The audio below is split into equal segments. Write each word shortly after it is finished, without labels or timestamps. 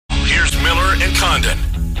and Condon.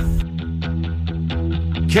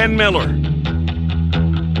 Ken Miller.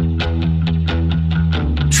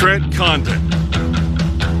 Trent Condon.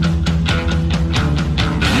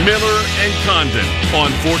 Miller and Condon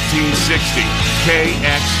on 1460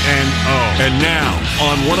 KXNO. And now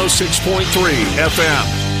on 106.3 FM.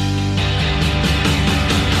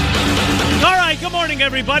 All right, good morning,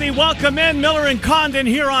 everybody. Welcome in. Miller and Condon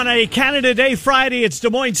here on a Canada Day Friday. It's Des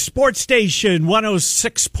Moines Sports Station,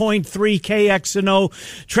 106.3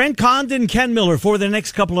 KXNO. Trent Condon, Ken Miller for the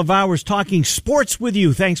next couple of hours talking sports with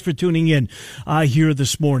you. Thanks for tuning in here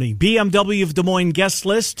this morning. BMW of Des Moines guest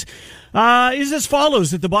list is as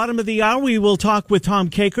follows. At the bottom of the hour, we will talk with Tom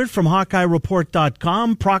Kakert from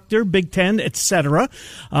HawkeyeReport.com, Proctor, Big Ten, etc.,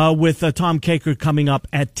 with Tom Kakert coming up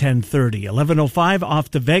at 10:30. 11:05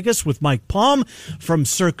 off to Vegas with Mike Palm from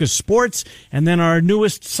Circus Sports, and then our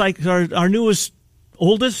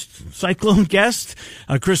oldest Cyclone guest,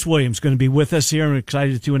 Chris Williams, going to be with us here. I'm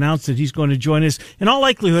excited to announce that he's going to join us in all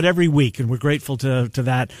likelihood every week, and we're grateful to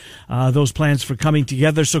that, those plans for coming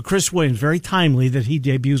together. So Chris Williams, very timely that he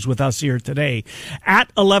debuts with us here today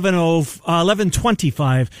at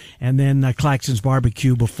 11:25, and then Claxton's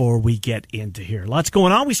Barbecue before we get into here. Lots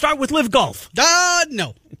going on. We start with Live Golf.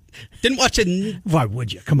 No. Didn't watch it. Why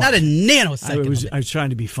would you? Come on. Not a nanosecond. I was trying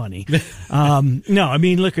to be funny. No, I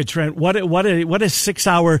mean, look at Trent. What a 6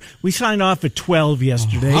 hour. We signed off at 12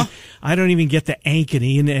 yesterday. Uh-huh. I don't even get the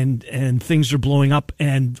ankeny, and things are blowing up,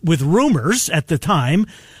 and with rumors at the time,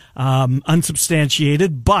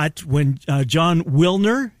 unsubstantiated. But when John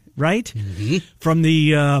Wilner, right, from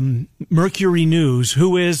the Mercury News,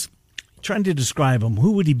 who is trying to describe him,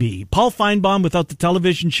 who would he be? Paul Feinbaum without the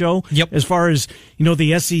television show? Yep. As far as,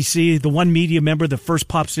 the SEC, the one media member that first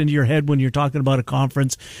pops into your head when you're talking about a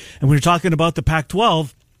conference. And when you're talking about the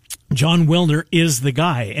Pac-12, John Wilner is the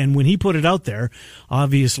guy. And when he put it out there,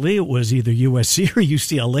 obviously it was either USC or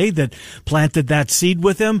UCLA that planted that seed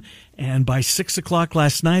with him. And by 6 o'clock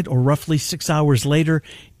last night, or roughly 6 hours later,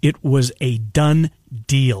 it was a done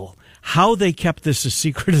deal. How they kept this a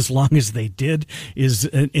secret as long as they did is,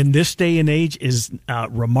 in this day and age, is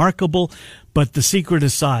remarkable. But the secret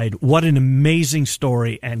aside, what an amazing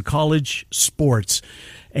story, and college sports,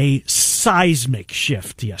 a seismic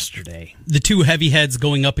shift yesterday. The two heavy heads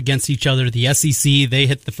going up against each other. The SEC, they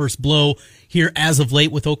hit the first blow here as of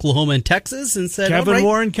late with Oklahoma and Texas, and said, Kevin all right,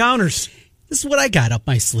 Warren counters. This is what I got up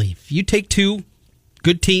my sleeve. You take two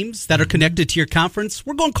good teams that are connected to your conference.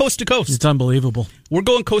 We're going coast to coast. It's unbelievable. We're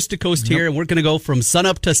going coast to coast here, and we're going to go from sun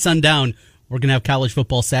up to sundown. We're going to have college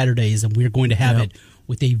football Saturdays, and we're going to have it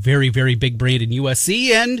with a very, very big brand in USC.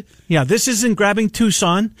 And yeah, this isn't grabbing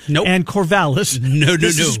Tucson and Corvallis. No.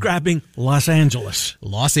 This is grabbing Los Angeles.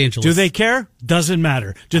 Los Angeles. Do they care? Doesn't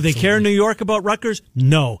matter. Do they care in New York about Rutgers?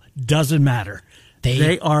 No, doesn't matter.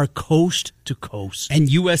 They are coast to coast. And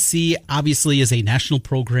USC obviously is a national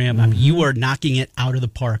program. I mean, you are knocking it out of the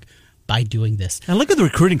park by doing this. And look at the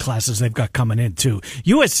recruiting classes they've got coming in, too.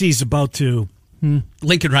 USC's about to...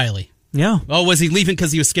 Lincoln Riley. Yeah. Oh, was he leaving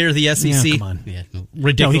because he was scared of the SEC? Yeah, come on. Yeah,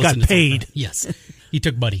 ridiculous. No, he got paid. Yes. He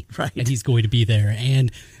took money. Right. And he's going to be there.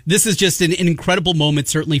 And this is just an incredible moment,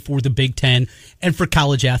 certainly for the Big Ten and for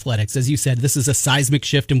college athletics. As you said, this is a seismic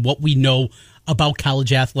shift in what we know about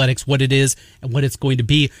college athletics, what it is and what it's going to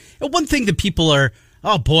be. And one thing that people are,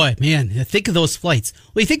 oh boy, man, think of those flights.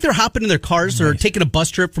 Well, you think they're hopping in their cars or taking a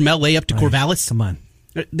bus trip from LA up to Corvallis? Come on.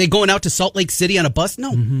 Are they going out to Salt Lake City on a bus?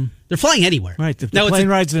 No. They're flying anywhere. Right. The plane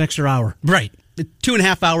ride's an extra hour. Right.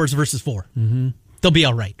 2.5 hours versus 4. They'll be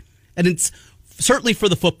all right. And it's certainly for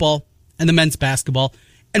the football and the men's basketball.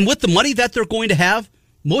 And with the money that they're going to have,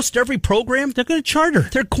 most every program, they're going to charter.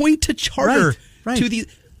 They're going to charter to the...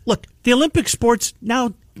 Look, the Olympic sports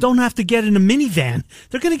now don't have to get in a minivan.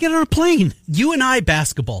 They're going to get on a plane. UNI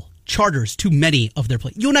basketball charters to many of their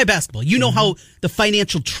planes. UNI basketball, you know how the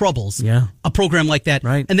financial troubles a program like that,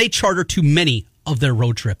 and they charter to many of their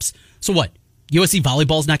road trips. So what? USC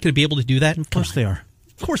volleyball is not going to be able to do that? Of course they are.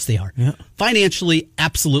 Of course they are. Yeah. Financially,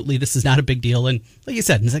 absolutely, this is not a big deal. And like you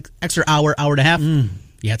said, it's an extra hour, hour and a half.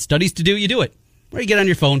 You had studies to do, you do it. Or you get on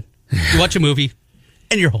your phone, you watch a movie,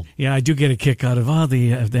 and you're home. Yeah, I do get a kick out of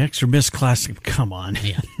the extra missed class. Come on.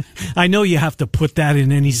 Yeah. I know you have to put that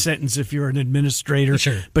in any sentence if you're an administrator.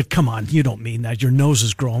 Sure. But come on, you don't mean that. Your nose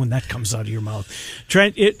is growing. That comes out of your mouth.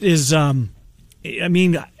 Trent, it is, I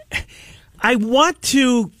want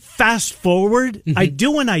to fast forward. I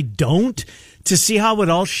do and I don't to see how it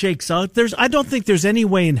all shakes out. I don't think there's any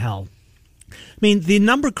way in hell. I mean, the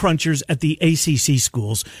number crunchers at the ACC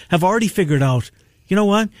schools have already figured out you know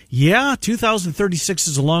what? Yeah, 2036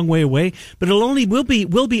 is a long way away, but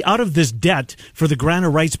we'll be out of this debt for the grant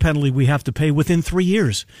of rights penalty we have to pay within 3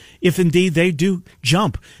 years, if indeed they do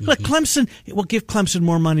jump. Look, Clemson, we'll give Clemson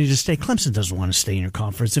more money to stay. Clemson doesn't want to stay in your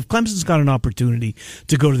conference. If Clemson's got an opportunity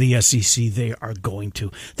to go to the SEC, they are going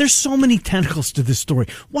to. There's so many tentacles to this story.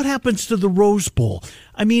 What happens to the Rose Bowl?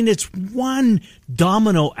 I mean, it's one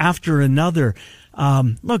domino after another.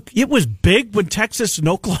 Look, it was big when Texas and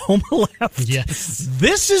Oklahoma left. Yes.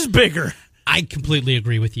 This is bigger. I completely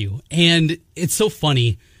agree with you. And it's so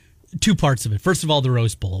funny, two parts of it. First of all, the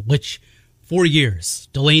Rose Bowl, which for years,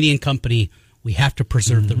 Delaney and company, we have to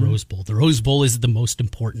preserve the Rose Bowl. The Rose Bowl is the most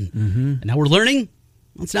important. And now we're learning,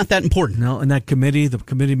 well, it's not that important. No, and that committee, the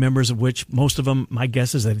committee members of which, most of them, my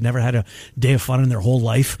guess is they've never had a day of fun in their whole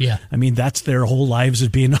life. Yeah. I mean, that's their whole lives as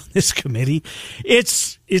being on this committee.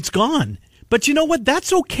 It's gone. But you know what?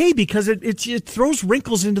 That's okay because it throws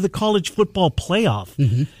wrinkles into the college football playoff.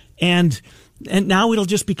 And now it'll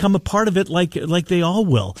just become a part of it like they all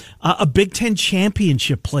will. A Big Ten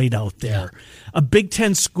championship played out there. Yeah. A Big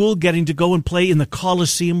Ten school getting to go and play in the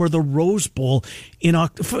Coliseum or the Rose Bowl in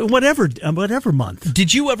whatever month.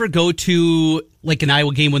 Did you ever go to like an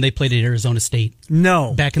Iowa game when they played at Arizona State?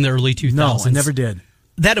 No. Back in the early 2000s? No, I never did.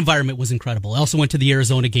 That environment was incredible. I also went to the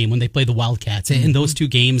Arizona game when they played the Wildcats. In those two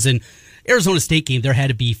games, and Arizona State game, there had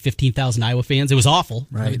to be 15,000 Iowa fans. It was awful.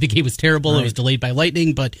 Right. I mean, the game was terrible. Right. It was delayed by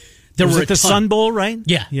lightning, but there were the Sun Bowl, right?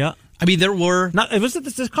 Yeah. Yeah. I mean, there were... Was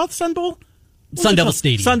it called the Sun Bowl? Sun Devil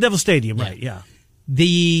Stadium. Sun Devil Stadium, right, yeah.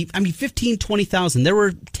 15, 20,000. There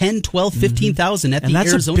were 10, 12, 15,000 at the Arizona game.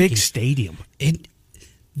 And that's a big stadium.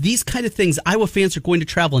 These kind of things, Iowa fans are going to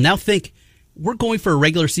travel. Now think, we're going for a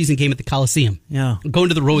regular season game at the Coliseum. Yeah. We're going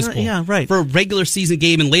to the Rose Bowl. Yeah, right. For a regular season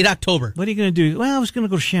game in late October. What are you going to do? Well, I was going to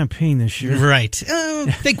go to Champaign this year. Right.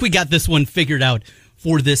 I think we got this one figured out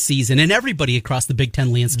for this season. And everybody across the Big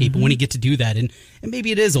Ten landscape, and when you get to do that, and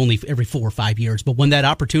maybe it is only every 4 or 5 years, but when that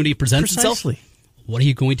opportunity presents itself, what are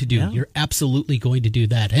you going to do? Yeah. You're absolutely going to do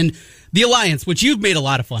that. And the Alliance, which you've made a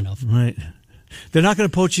lot of fun of. Right. They're not going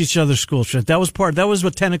to poach each other's schools, Trent. That was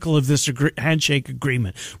a tentacle of this handshake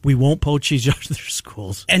agreement. We won't poach each other's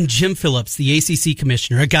schools. And Jim Phillips, the ACC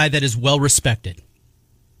commissioner, a guy that is well respected,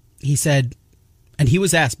 he said, and he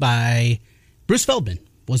was asked by Bruce Feldman,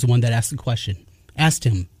 was the one that asked the question, asked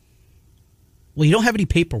him, well, you don't have any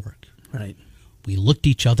paperwork. Right. We looked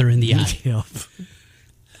each other in the eye. Yep.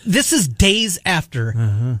 This is days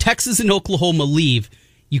after Texas and Oklahoma leave.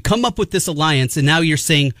 You come up with this alliance, and now you're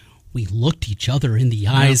saying, we looked each other in the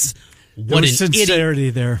eyes. Yep. What an sincerity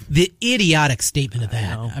there. The idiotic statement of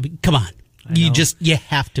that. I mean, come on. You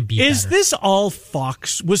have to be better. Is this all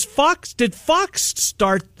Fox? Did Fox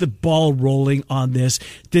start the ball rolling on this?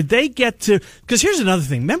 Did they get to, because here's another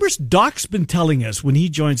thing. Remember, Doc's been telling us when he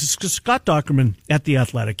joins us, Scott Dockerman at The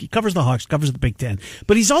Athletic, he covers the Hawks, covers the Big Ten,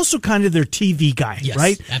 but he's also kind of their TV guy, yes,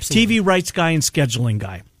 right? Absolutely. TV rights guy and scheduling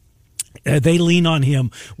guy. They lean on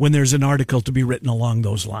him when there's an article to be written along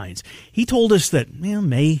those lines. He told us that,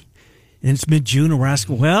 May, and it's mid-June, and we're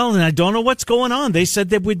asking, well, and I don't know what's going on. They said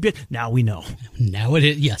that we'd be, now we know. Now it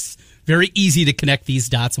is, yes. Very easy to connect these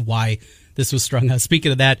dots of why this was strung out.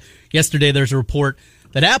 Speaking of that, yesterday there's a report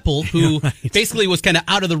that Apple, who basically was kind of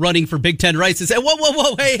out of the running for Big Ten rights, said,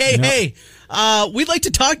 whoa, hey, we'd like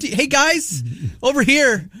to talk to you. Hey, guys, over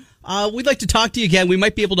here, we'd like to talk to you again. We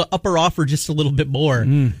might be able to up our offer just a little bit more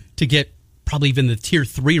to get probably even the Tier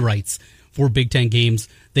 3 rights for Big Ten games.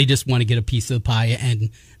 They just want to get a piece of the pie,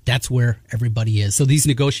 and that's where everybody is. So these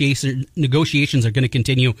negotiations are going to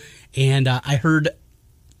continue. And I heard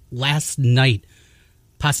last night,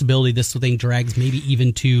 possibility this thing drags maybe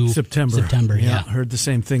even to September. Yeah, heard the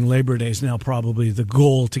same thing. Labor Day is now probably the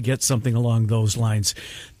goal to get something along those lines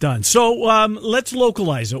done. So let's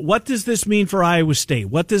localize it. What does this mean for Iowa State?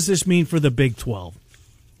 What does this mean for the Big 12?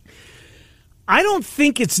 I don't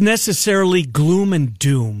think it's necessarily gloom and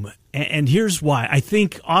doom. And here's why. I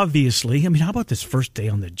think, obviously, how about this first day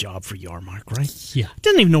on the job for Yarmark, right? Yeah.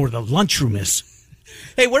 Doesn't even know where the lunchroom is.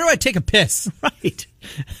 Hey, where do I take a piss? Right.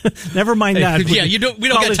 Never mind that. Yeah, we don't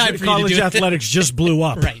got time for you to do college athletics just blew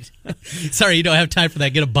up. Right. Sorry, you don't have time for that.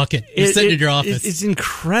 Get a bucket. You're sitting in your office. It's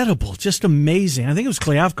incredible. Just amazing. I think it was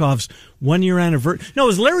Klyavkov's 1-year anniversary. No, it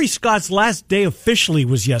was Larry Scott's last day officially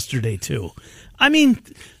was yesterday, too. I mean,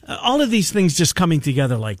 all of these things just coming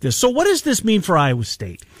together like this. So what does this mean for Iowa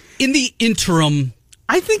State? In the interim,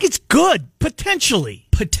 I think it's good, potentially.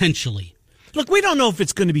 Potentially. Look, we don't know if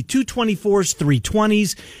it's going to be 224s,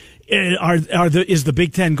 320s. Is the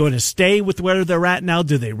Big Ten going to stay with where they're at now?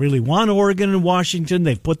 Do they really want Oregon and Washington?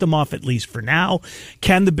 They've put them off at least for now.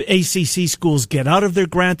 Can the ACC schools get out of their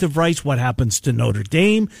grant of rights? What happens to Notre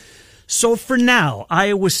Dame? So for now,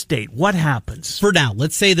 Iowa State, what happens? For now,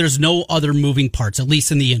 let's say there's no other moving parts, at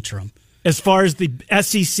least in the interim. As far as the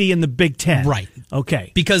SEC and the Big Ten. Right.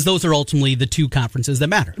 Okay. Because those are ultimately the two conferences that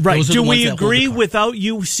matter. Right. Those are Do the ones we that hold agree the crown. without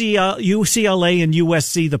UCLA and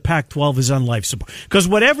USC, the Pac-12 is on life support? Because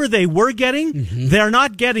whatever they were getting, they're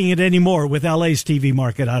not getting it anymore with LA's TV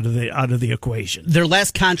market out of the equation. Their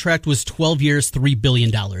last contract was 12 years, $3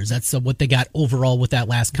 billion. That's what they got overall with that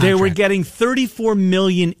last contract. They were getting $34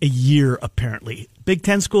 million a year, apparently. Big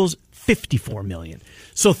Ten schools, $54 million.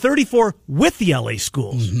 So 34 with the LA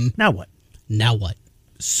schools. Now what? Now what?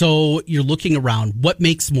 So you're looking around. What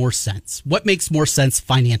makes more sense? What makes more sense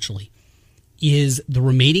financially is the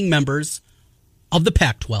remaining members of the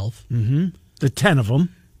Pac-12. The 10 of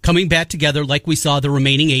them. Coming back together like we saw the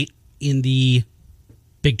remaining 8 in the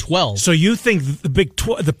Big 12. So you think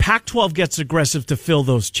the Pac-12 gets aggressive to fill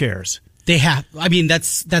those chairs? They have. I mean,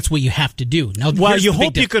 that's what you have to do. Now, Well, here's you the big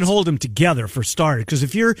hope you difference. can hold them together for starters, because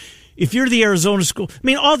if you're the Arizona school, I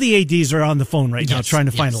mean, all the ADs are on the phone right now Yes, trying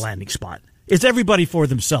to find a yes. landing spot. It's everybody for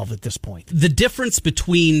themselves at this point. The difference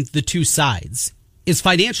between the two sides is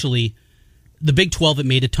financially, the Big 12, it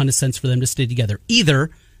made a ton of sense for them to stay together.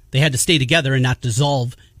 Either they had to stay together and not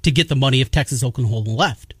dissolve to get the money if Texas, Oklahoma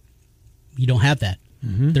left. You don't have that.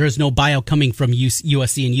 There is no buyout coming from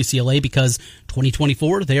USC and UCLA because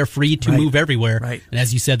 2024, they are free to Right. move everywhere. Right. And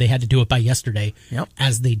as you said, they had to do it by yesterday, Yep.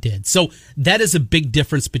 as they did. So that is a big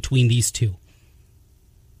difference between these two.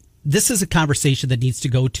 This is a conversation that needs to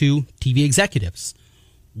go to TV executives.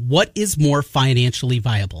 What is more financially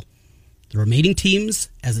viable? The remaining teams,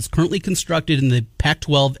 as it's currently constructed in the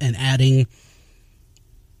Pac-12, and adding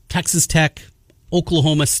Texas Tech,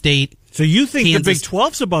 Oklahoma State. So you think Kansas. the Big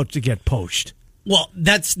 12's about to get poached? Well,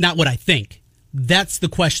 that's not what I think. That's the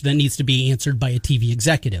question that needs to be answered by a TV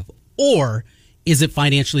executive. Or is it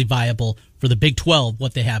financially viable for the Big 12,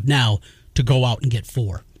 what they have now, to go out and get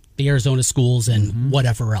 4? The Arizona schools and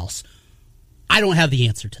whatever else. I don't have the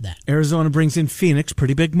answer to that. Arizona brings in Phoenix,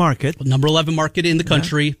 pretty big market. Number 11 market in the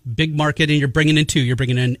country, big market, and you're bringing in 2. You're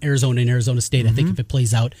bringing in Arizona and Arizona State, I think, if it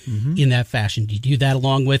plays out in that fashion. Do you do that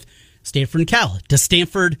along with Stanford and Cal? Does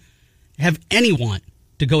Stanford have anyone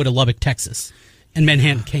to go to Lubbock, Texas, and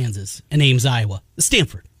Manhattan, Kansas, and Ames, Iowa?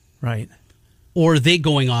 Stanford. Right. Or are they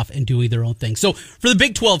going off and doing their own thing? So for the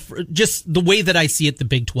Big 12, just the way that I see it, the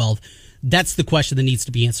Big 12, that's the question that needs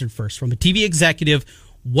to be answered first. From a TV executive,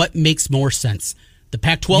 what makes more sense? The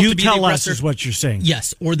Pac-12 You to be tell the us aggressor? is what you're saying.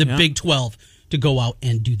 Yes, or the Big 12 to go out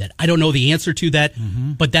and do that. I don't know the answer to that,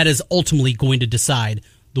 but that is ultimately going to decide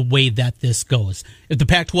the way that this goes. If the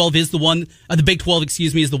Pac-12 is the one, the Big 12,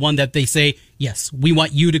 is the one that they say, yes, we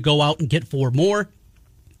want you to go out and get 4 more.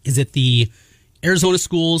 Is it the Arizona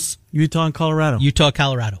schools? Utah and Colorado. Utah,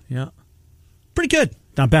 Colorado. Yeah. Pretty good.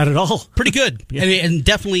 Not bad at all. Pretty good. I mean, and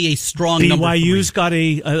definitely a strong number 3. BYU's got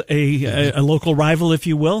a local rival, if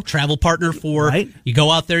you will. Travel partner for, Right. You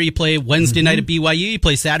go out there, you play Wednesday night at BYU, you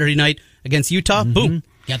play Saturday night against Utah, boom,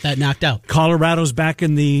 got that knocked out. Colorado's back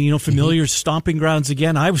in the familiar stomping grounds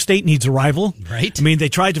again. Iowa State needs a rival. Right. I mean, they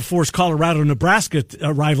tried to force Colorado-Nebraska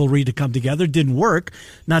rivalry to come together. Didn't work.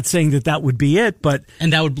 Not saying that would be it, but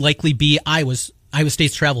And that would likely be Iowa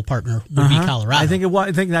State's travel partner would be Colorado. I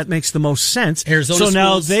think that makes the most sense. Arizona so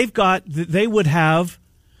now schools- they would have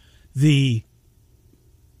the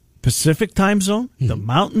Pacific time zone, the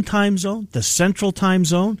Mountain time zone, the Central time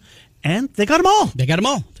zone, and they got them all. They got them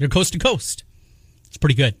all. They're coast to coast. It's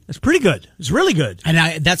pretty good. It's pretty good. It's really good.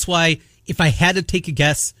 And that's why, if I had to take a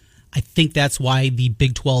guess, I think that's why the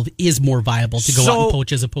Big 12 is more viable to go out and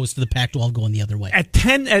poach as opposed to the Pac-12 going the other way. At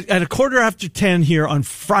a quarter after 10 here on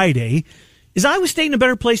Friday, is Iowa State in a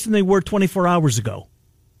better place than they were 24 hours ago?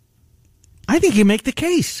 I think you make the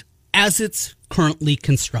case. As it's currently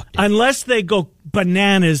constructed. Unless they go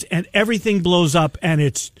bananas and everything blows up and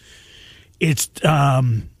it's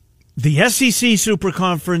the SEC Super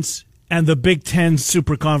Conference and the Big Ten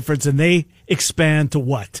Super Conference, and they expand to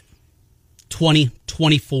what? 20,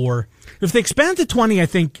 24. If they expand to 20, I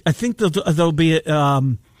think they'll be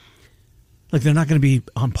like they're not going to be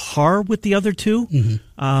on par with the other two,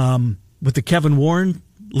 with the Kevin Warren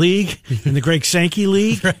League and the Greg Sankey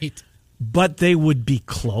League, Right. but they would be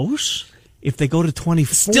close if they go to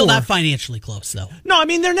 24. Still not financially close, though. No, I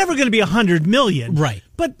mean, they're never going to be 100 million. Right.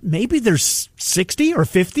 But maybe there's 60 or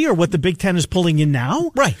 50 or what the Big Ten is pulling in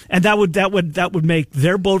now. Right. And that would make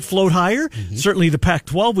their boat float higher. Certainly the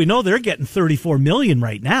Pac-12, we know they're getting 34 million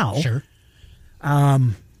right now. Sure.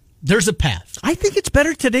 There's a path. I think it's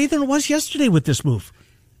better today than it was yesterday with this move.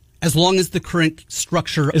 As long as the current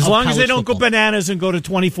structure As of long as they college don't go football- bananas and go to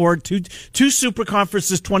 24, two super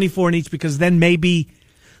conferences, 24 in each, because then maybe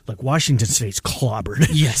Like Washington State's clobbered.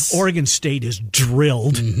 Yes. Oregon State is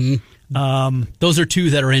drilled. Those are two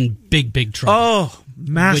that are in big trouble. Oh,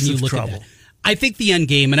 massive when you look trouble. At that. I think the end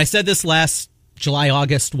game, and I said this last July,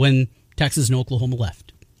 August when Texas and Oklahoma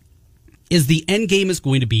left, is the end game is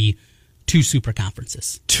going to be 2 super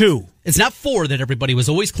conferences. 2. It's not 4 that everybody was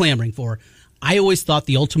always clamoring for. I always thought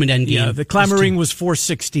the ultimate end game. Yeah, the clamoring was 4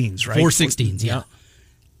 16s, right? 4 16s, yeah.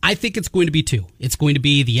 I think it's going to be 2. It's going to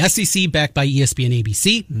be the SEC backed by ESPN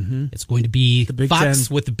ABC. Mm-hmm. It's going to be the Big Fox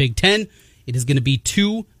Ten. with the Big Ten. It is going to be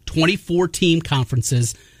 2 24-team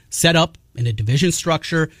conferences set up in a division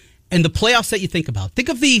structure. And the playoffs that you think about. Think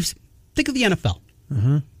of the NFL.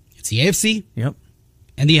 Mm-hmm. It's the AFC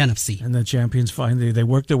and the NFC. And the champions they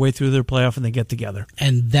work their way through their playoff and they get together.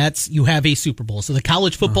 And you have a Super Bowl. So the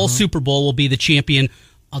college football Super Bowl will be the champion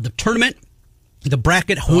of the tournament, the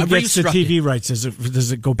bracket, Who however gets you the struck TV it. rights?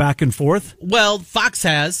 Does it go back and forth? Well, Fox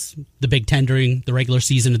has the Big Ten during the regular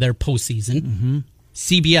season of their postseason. Mm-hmm.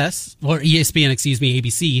 CBS, or ESPN,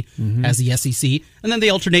 ABC, has the SEC. And then they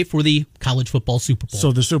alternate for the college football Super Bowl.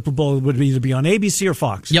 So the Super Bowl would either be on ABC or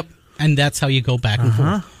Fox. Yep. And that's how you go back and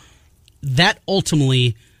forth. That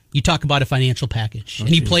ultimately, you talk about a financial package. And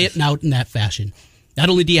you play it out in that fashion. Not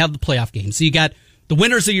only do you have the playoff game, so you got the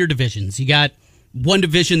winners of your divisions. You got one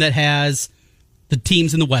division that has the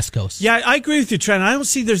teams in the West Coast. Yeah, I agree with you, Trent. I don't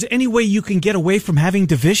see there's any way you can get away from having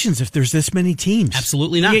divisions if there's this many teams.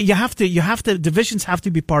 Absolutely not. You have to. Divisions have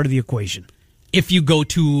to be part of the equation. If you go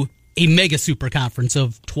to a mega super conference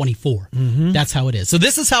of 24, that's how it is. So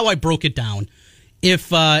this is how I broke it down.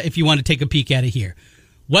 If you want to take a peek at it here,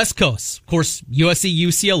 West Coast, of course, USC,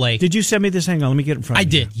 UCLA. Did you send me this? Hang on, let me get in front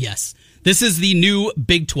of you. I did, yes. This is the new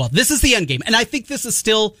Big 12. This is the end game. And I think this is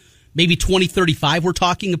still maybe 2035 we're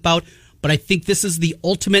talking about, but I think this is the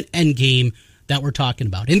ultimate end game that we're talking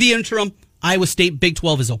about. In the interim, Iowa State Big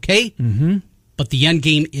 12 is okay, but the end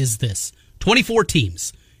game is this. 24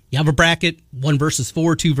 teams. You have a bracket, 1 versus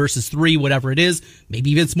 4, 2 versus 3, whatever it is.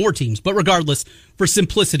 Maybe even it's more teams. But regardless, for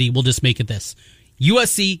simplicity, we'll just make it this.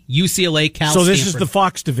 USC, UCLA, Cal, So this Stanford. is the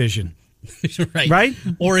Fox division. Right?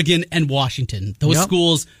 Oregon and Washington. Those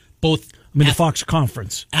schools both the Fox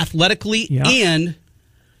Conference. athletically and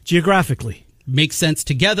geographically make sense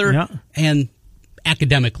together and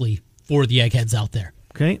academically for the eggheads out there.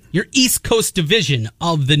 Okay. Your East Coast division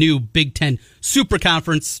of the new Big Ten Super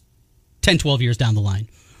Conference 10, 12 years down the line.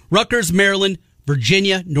 Rutgers, Maryland,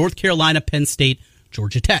 Virginia, North Carolina, Penn State,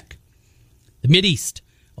 Georgia Tech. The Mideast,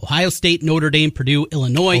 Ohio State, Notre Dame, Purdue,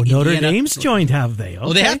 Illinois, Notre Indiana. Dame's joined, have they? Okay.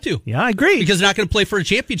 Oh, they have to. Yeah, I agree. Because they're not going to play for a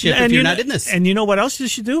championship if you're not in this. And you know what else you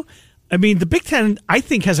should do? I mean, the Big Ten, I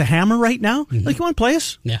think, has a hammer right now. Like, you want to play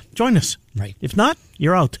us? Yeah. Join us. Right. If not,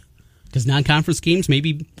 you're out. Because non-conference games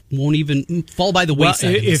maybe won't even fall by the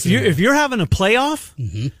wayside. If you're having a playoff,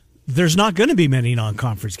 there's not going to be many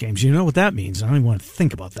non-conference games. You know what that means. I don't even want to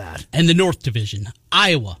think about that. And the North Division,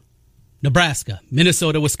 Iowa, Nebraska,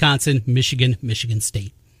 Minnesota, Wisconsin, Michigan, Michigan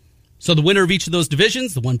State. So the winner of each of those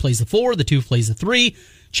divisions, the one plays the 4, the 2 plays the 3.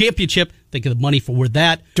 Championship, think of the money for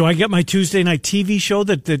that. Do I get my Tuesday night TV show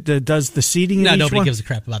that does the seeding? No, in each nobody one? gives a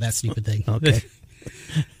crap about that stupid thing. Okay.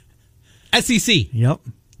 SEC. Yep.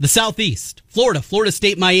 The Southeast, Florida, Florida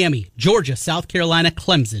State, Miami, Georgia, South Carolina,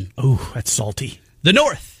 Clemson. Ooh, that's salty. The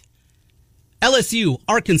North, LSU,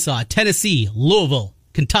 Arkansas, Tennessee, Louisville,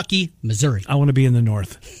 Kentucky, Missouri. I want to be in the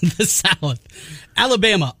North. The South,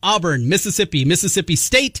 Alabama, Auburn, Mississippi, Mississippi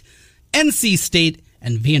State, NC State,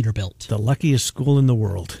 and Vanderbilt. The luckiest school in the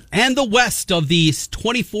world. And the West of the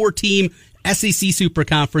 24-team SEC Super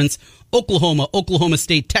Conference, Oklahoma, Oklahoma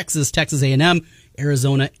State, Texas, Texas A&M,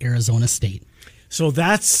 Arizona, Arizona State. So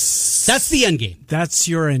that's the end game. That's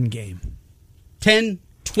your end game. 10,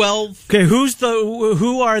 12. Okay,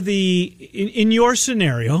 who are in your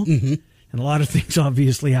scenario? And a lot of things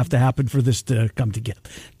obviously have to happen for this to come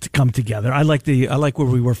together. I like where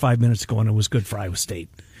we were 5 minutes ago, and it was good for Iowa State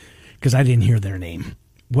because I didn't hear their name.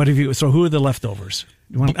 So who are the leftovers?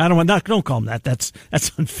 Don't call them that. That's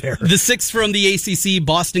unfair. The 6 from the ACC: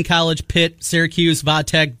 Boston College, Pitt, Syracuse,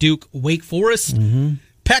 Vatech, Duke, Wake Forest.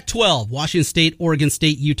 Pac-12: Washington State, Oregon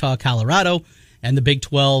State, Utah, Colorado, and the Big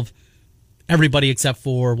 12. Everybody except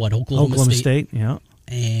for Oklahoma State. Yeah.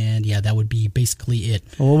 And that would be basically it.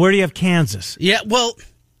 Well, where do you have Kansas? Yeah, well,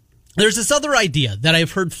 there's this other idea that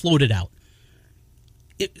I've heard floated out.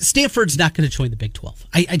 Stanford's not going to join the Big 12.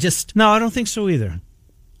 No, I don't think so either.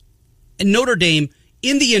 And Notre Dame,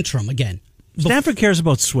 in the interim, again. Stanford cares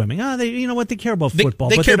about swimming. They care about football.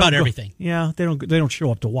 They but care about everything. Yeah, they don't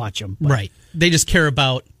show up to watch them. But. Right. They just care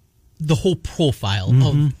about the whole profile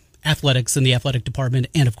of athletics and the athletic department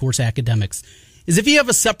and, of course, academics. Is if you have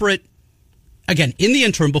a separate again, in the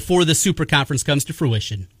interim, before the super conference comes to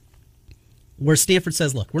fruition, where Stanford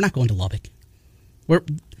says, look, we're not going to Lubbock.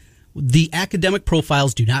 The academic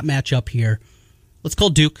profiles do not match up here. Let's call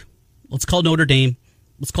Duke. Let's call Notre Dame.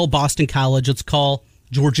 Let's call Boston College. Let's call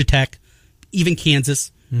Georgia Tech, even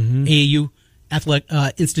Kansas, AAU athletic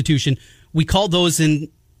institution. We call those and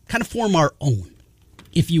kind of form our own,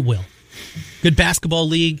 if you will. Good basketball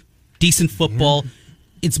league, decent football.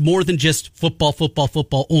 It's more than just football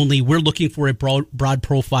only. We're looking for a broad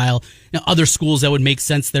profile. Now, other schools that would make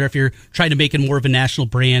sense there if you're trying to make it more of a national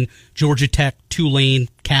brand. Georgia Tech, Tulane,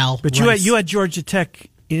 Cal. But you had Georgia Tech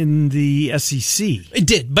in the SEC. It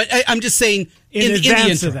did, but I'm just saying in the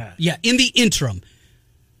interim. Of that. Yeah, in the interim.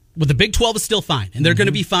 Well, the Big 12 is still fine, and they're going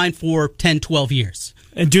to be fine for 10, 12 years.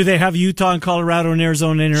 And do they have Utah and Colorado and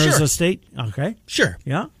Arizona and Arizona State? Okay. Sure.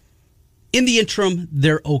 Yeah. In the interim,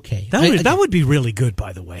 they're okay. That would be really good,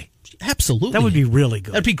 by the way. Absolutely. That would be really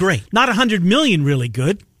good. That'd be great. Not 100 million really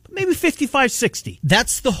good, but maybe 55, 60.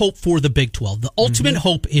 That's the hope for the Big 12. The ultimate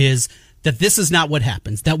hope is that this is not what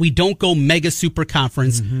happens, that we don't go mega super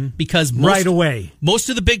conference because right away. Most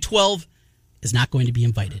of the Big 12 is not going to be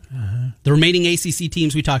invited. The remaining ACC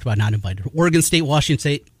teams we talked about, not invited. Oregon State, Washington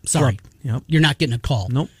State, sorry. Yep. You're not getting a call.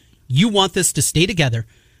 Nope. You want this to stay together.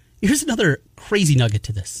 Here's another crazy nugget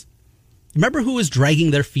to this. Remember who was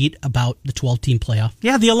dragging their feet about the 12-team playoff?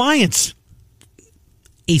 Yeah, the Alliance.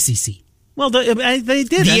 ACC. Well, they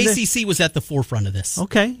did. The ACC was at the forefront of this.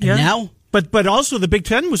 Okay, yeah. And now? But also the Big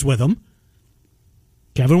Ten was with them.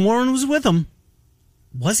 Kevin Warren was with them.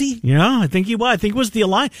 Was he? Yeah, I think he was. I think it was the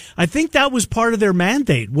Alliance. I think that was part of their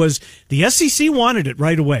mandate. Was the SEC wanted it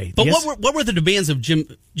right away. But what were the demands of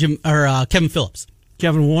Kevin Phillips?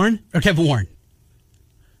 Kevin Warren? Or Kevin Warren?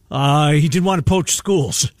 He didn't want to poach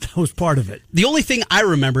schools. That was part of it. The only thing I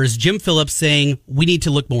remember is Jim Phillips saying, we need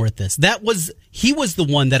to look more at this. He was the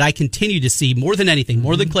one that I continue to see more than anything,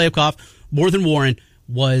 more than Kliavkoff, more than Warren,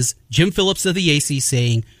 was Jim Phillips of the AC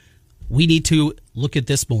saying, we need to look at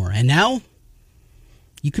this more. And now,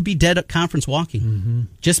 you could be dead at conference walking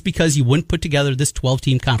just because you wouldn't put together this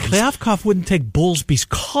 12-team conference. Kliavkoff wouldn't take Bowlesby's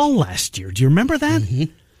call last year. Do you remember that?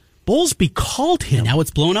 Bowlesby called him. And now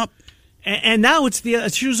it's blown up. And now it's the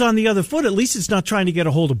shoes on the other foot. At least it's not trying to get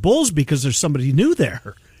a hold of Bowlesby because there's somebody new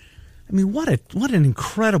there. I mean, what an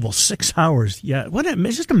incredible 6 hours. Yeah,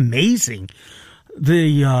 it's just amazing.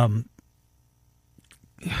 The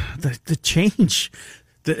change.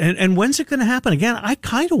 And when's it going to happen? Again, I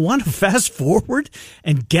kind of want to fast forward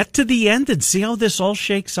and get to the end and see how this all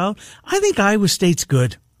shakes out. I think Iowa State's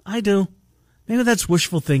good. I do. Maybe that's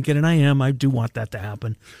wishful thinking, and I do want that to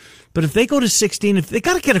happen. But if they go to 16, if they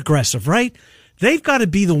got to get aggressive, right? They've got to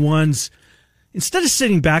be the ones, instead of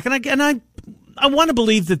sitting back, and I want to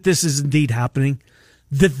believe that this is indeed happening,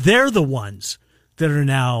 that they're the ones that are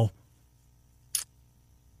now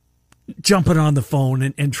jumping on the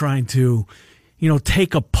phone and trying to,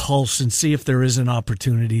 take a pulse and see if there is an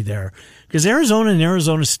opportunity there. Because Arizona and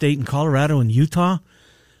Arizona State and Colorado and Utah,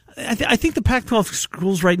 I think the Pac-12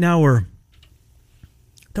 schools right now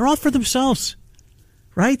they're all for themselves.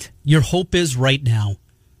 Right? Your hope is right now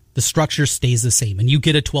the structure stays the same and you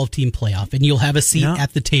get a 12-team playoff and you'll have a seat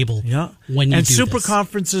at the table when you do this. And super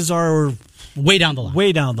conferences are way down the line.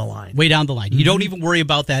 Way down the line. Way down the line. You don't even worry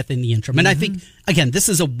about that in the interim. And I think, again, this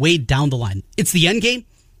is a way down the line. It's the end game.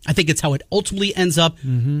 I think it's how it ultimately ends up,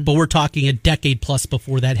 but we're talking a decade plus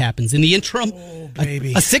before that happens. In the interim,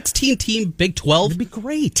 a 16-team Big 12 would be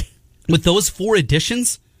great. With those 4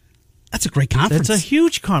 additions, that's a great conference. That's a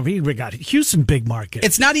huge conference. We got Houston, big market.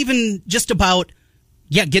 It's not even just about,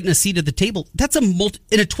 getting a seat at the table. That's in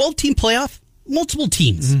a 12-team playoff, multiple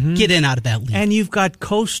teams get in out of that league. And you've got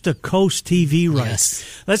coast-to-coast TV rights.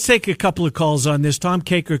 Yes. Let's take a couple of calls on this. Tom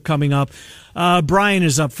Kaker coming up. Brian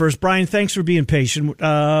is up first. Brian, thanks for being patient.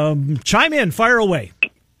 Chime in. Fire away.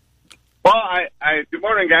 Well, good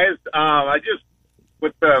morning, guys.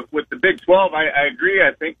 With the Big 12, I agree.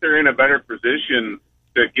 I think they're in a better position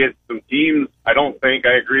to get some teams. I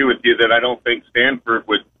agree with you that I don't think Stanford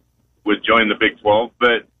would join the Big 12,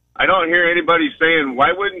 but I don't hear anybody saying,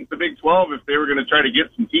 why wouldn't the Big 12, if they were going to try to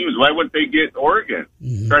get some teams, why wouldn't they get Oregon?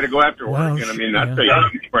 Try to go after Oregon. I mean, that's a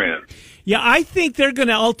huge brand. Yeah, I think they're going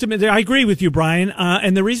to ultimately, I agree with you, Brian,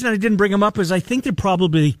 and the reason I didn't bring them up is I think they're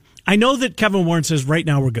probably, I know that Kevin Warren says right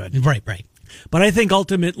now we're good. Right. But I think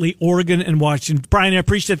ultimately Oregon and Washington, Brian, I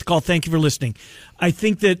appreciate the call. Thank you for listening. I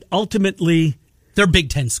think that ultimately, they're Big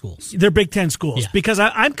Ten schools. They're Big Ten schools because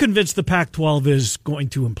I'm convinced the Pac-12 is going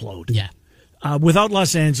to implode. Yeah. Without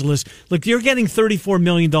Los Angeles, look, you're getting $34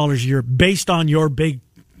 million a year based on your big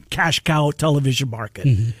cash cow television market.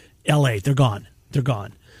 LA, they're gone.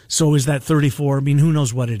 So is that 34? I mean, who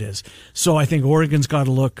knows what it is? So I think Oregon's got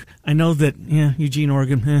to look. I know that, Eugene,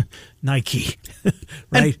 Oregon, Nike,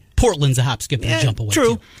 right? And Portland's a hop, skip, and a jump away.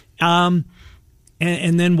 True. Too.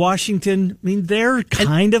 And then Washington, I mean, they're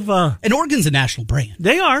kind of a... And Oregon's a national brand.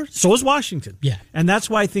 They are. So is Washington. Yeah. And that's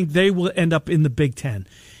why I think they will end up in the Big Ten.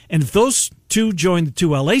 And if those two join the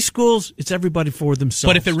two LA schools, it's everybody for themselves.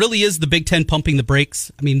 But if it really is the Big Ten pumping the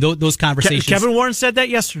brakes, I mean, those conversations... Kevin Warren said that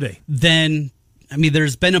yesterday. Then, I mean,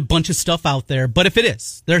 there's been a bunch of stuff out there. But if it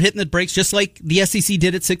is, they're hitting the brakes just like the SEC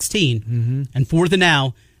did at 16. Mm-hmm. And for the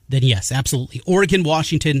now, then yes, absolutely. Oregon,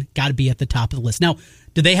 Washington, got to be at the top of the list. Now,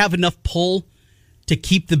 do they have enough pull to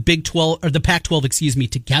keep the Big 12 or the Pac-12,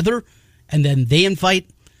 together, and then they invite?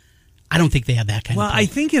 I don't think they have that kind of. Well, I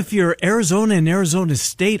think if you're Arizona and Arizona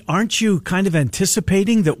State, aren't you kind of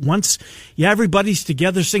anticipating that once, everybody's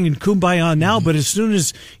together singing "Kumbaya" now, but as soon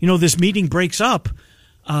as this meeting breaks up,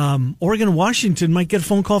 Oregon and Washington might get a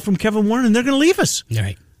phone call from Kevin Warren, and they're going to leave us. All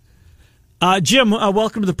right, Jim,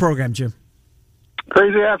 welcome to the program, Jim.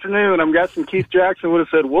 Crazy afternoon. I'm guessing Keith Jackson would have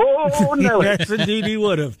said, "Whoa, Nelly." Yes, indeed, he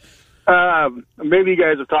would have. Maybe you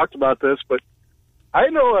guys have talked about this, but I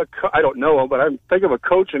don't know, but I think of a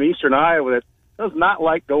coach in Eastern Iowa that does not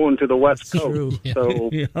like going to the West Coast. True. So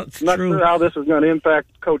I'm not sure how this is going to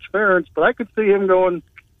impact Coach Ferentz, but I could see him going,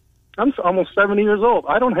 I'm almost 70 years old.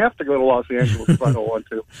 I don't have to go to Los Angeles if I don't want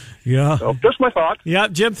to. Yeah. So just my thoughts. Yeah,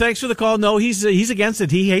 Jim, thanks for the call. No, he's against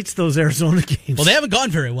it. He hates those Arizona games. well, they haven't gone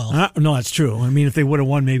very well. No, that's true. I mean, if they would have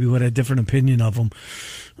won, maybe we would have a different opinion of them.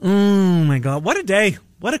 Oh, my God. What a day.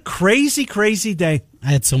 What a crazy, crazy day.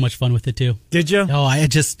 I had so much fun with it, too. Did you? Oh, I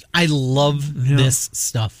love this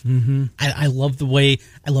stuff. Mm-hmm. I love I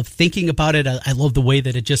love thinking about it. I love the way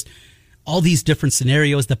that it just, all these different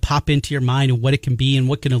scenarios that pop into your mind and what it can be and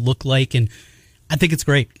what can it look like. And I think it's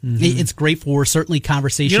great. Mm-hmm. It's great for certainly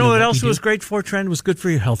conversation. You know what else was great for, Trent? It was good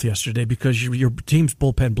for your health yesterday because your team's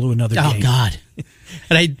bullpen blew another game. Oh, God.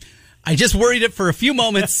 And I just worried it for a few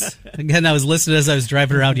moments. Again, I was listening as I was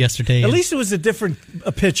driving around yesterday. At least it was a different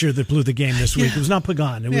pitcher that blew the game this week. It was not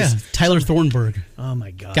Pagan. It was Tyler Thornburg. Oh, my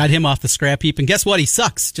God. Got him off the scrap heap. And guess what? He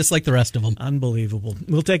sucks, just like the rest of them. Unbelievable.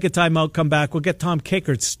 We'll take a timeout, come back. We'll get Tom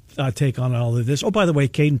Kakert's take on all of this. Oh, by the way,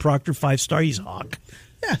 Caden Proctor, 5-star. He's a Hawk.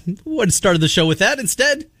 Yeah, would have started the show with that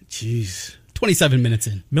instead. Jeez. 27 minutes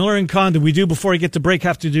in. Miller and Condon, we do, before we get to break,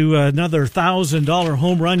 have to do another $1,000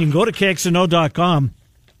 home run. You can go to KXNO.com.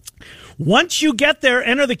 Once you get there,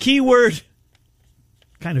 enter the keyword,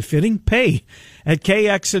 kind of fitting, pay at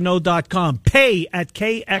KXNO.com. Pay at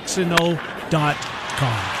KXNO.com.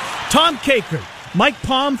 Tom Kakert, Mike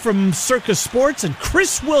Palm from Circus Sports, and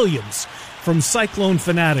Chris Williams from Cyclone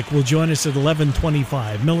Fanatic will join us at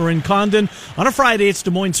 11:25. Miller and Condon on a Friday. It's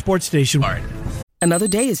Des Moines Sports Station. Another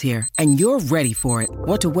day is here, and you're ready for it.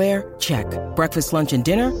 What to wear? Check. Breakfast, lunch, and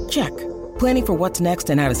dinner? Check. Planning for what's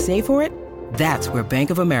next and how to save for it? That's where Bank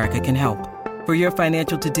of America can help. For your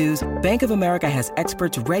financial to-dos, Bank of America has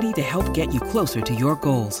experts ready to help get you closer to your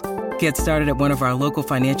goals. Get started at one of our local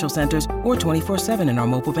financial centers or 24/7 in our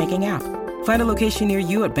mobile banking app. Find a location near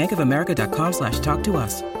you at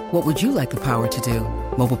bankofamerica.com/talktous. What would you like the power to do?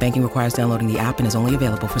 Mobile banking requires downloading the app and is only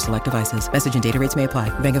available for select devices. Message and data rates may apply.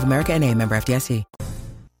 Bank of America N.A., member FDIC.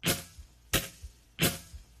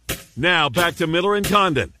 Now back to Miller and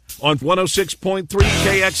Condon on 106.3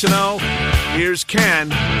 KXNO. Here's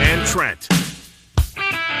Ken and Trent.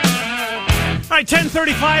 All right,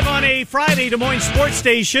 10:35 on a Friday, Des Moines Sports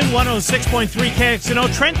Station, 106.3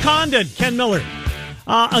 KXNO. Trent Condon, Ken Miller,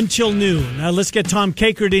 until noon. Let's get Tom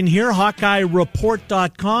Kakert in here,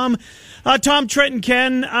 HawkeyeReport.com. Tom, Trent, and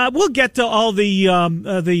Ken, we'll get to all the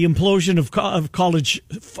implosion of college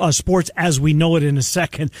sports as we know it in a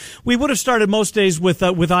second. We would have started most days with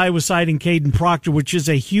Iowa citing Caden Proctor, which is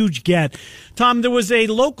a huge get. Tom, there was a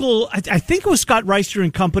local, I think it was Scott Reister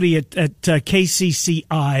and company at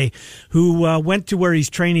KCCI, who went to where he's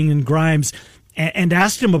training in Grimes and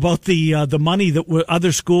asked him about the money that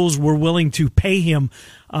other schools were willing to pay him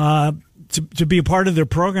to be a part of their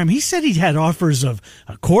program. He said he had offers of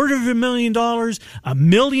 $250,000, $1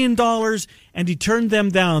 million, and he turned them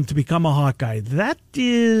down to become a Hawkeye. That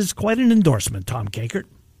is quite an endorsement, Tom Kakert.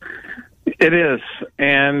 It is,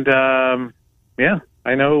 and I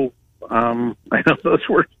know those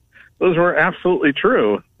were absolutely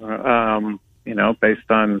true. Based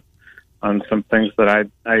on some things that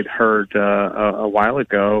I'd heard a while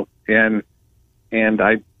ago, and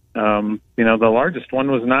I. The largest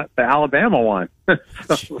one was not the Alabama one.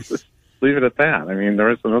 So just leave it at that. I mean, there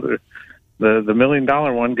was another, the $1 million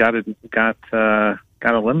one got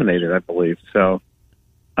eliminated, I believe. So,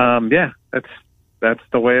 that's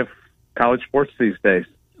the way of college sports these days.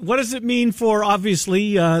 What does it mean for,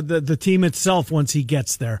 obviously, the team itself once he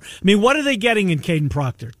gets there? I mean, what are they getting in Caden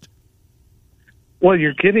Proctor? Well,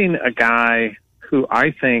 you're getting a guy who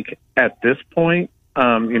I think at this point,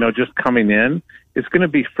 just coming in, is going to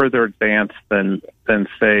be further advanced than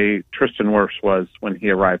say Tristan Wirfs was when he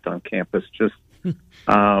arrived on campus. Just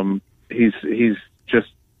he's just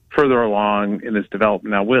further along in his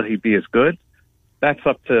development. Now, will he be as good? That's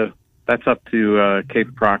up to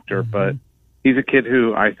Caden Proctor, but he's a kid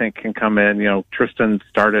who I think can come in. Tristan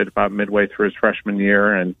started about midway through his freshman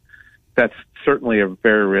year, and that's certainly a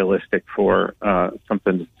very realistic for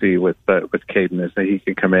something to see with Caden, is that he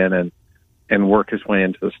can come in and work his way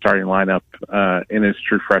into the starting lineup in his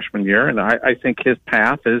true freshman year. And I think his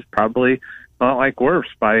path is probably not like Wirfs.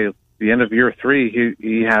 By the end of year 3,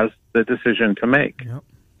 he has the decision to make. Yep.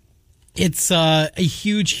 It's a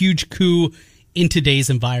huge, huge coup in today's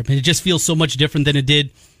environment. It just feels so much different than it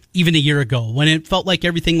did even a year ago, when it felt like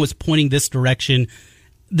everything was pointing this direction.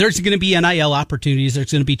 There's going to be NIL opportunities,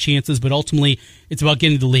 there's going to be chances, but ultimately it's about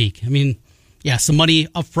getting to the league. I mean, yeah, some money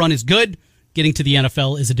up front is good. Getting to the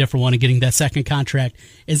NFL is a different one, and getting that second contract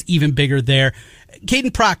is even bigger there.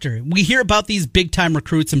 Caden Proctor, we hear about these big-time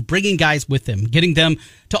recruits and bringing guys with them, getting them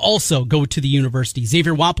to also go to the university.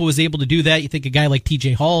 Xavier Wampa was able to do that. You think a guy like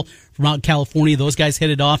TJ Hall from out in California, those guys hit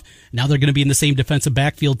it off. Now they're going to be in the same defensive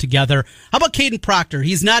backfield together. How about Caden Proctor?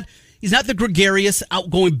 He's not the gregarious,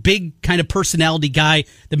 outgoing, big kind of personality guy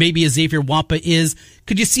that maybe a Xavier Wampa is.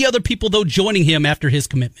 Could you see other people, though, joining him after his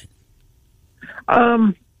commitment?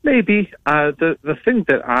 Maybe. The thing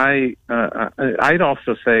that I'd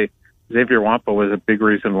also say Xavier Wampa was a big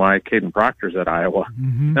reason why Caden Proctor's at Iowa.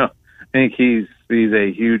 Mm-hmm. No, I think he's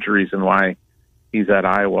a huge reason why he's at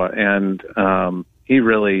Iowa, and he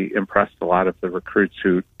really impressed a lot of the recruits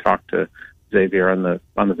who talked to Xavier on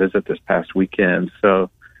the visit this past weekend. So,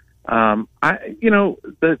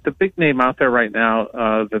 the big name out there right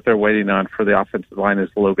now that they're waiting on for the offensive line is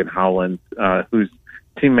Logan Howland, who's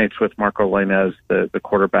teammates with Marco Lainez, the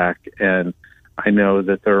quarterback, and I know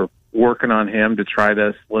that they're working on him to try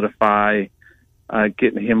to solidify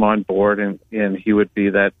getting him on board, and he would be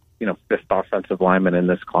that fifth offensive lineman in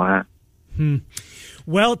this class.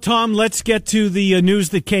 Well, Tom, let's get to the news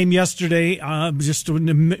that came yesterday. Just an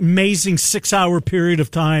amazing 6-hour period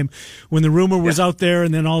of time when the rumor was out there,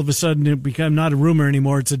 and then all of a sudden it became not a rumor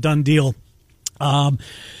anymore. It's a done deal.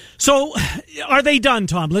 So, are they done,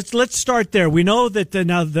 Tom? Let's start there. We know that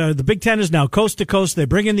now the Big Ten is now coast to coast. They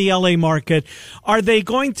bring in the LA market. Are they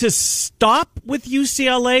going to stop with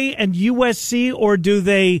UCLA and USC, or do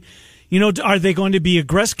they, are they going to be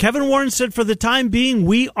aggressive? Kevin Warren said, for the time being,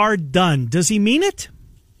 we are done. Does he mean it?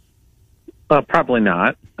 Probably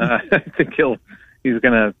not. I think he's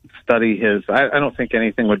going to study his. I don't think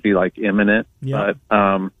anything would be like imminent. Yeah.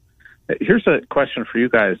 But here's a question for you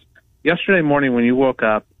guys. Yesterday morning, when you woke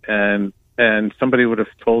up, and somebody would have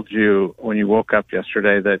told you when you woke up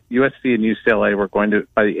yesterday that USC and UCLA were going to,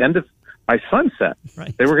 by sunset,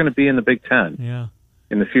 right, they were going to be in the Big Ten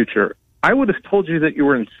in the future. I would have told you that you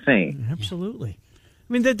were insane. Absolutely.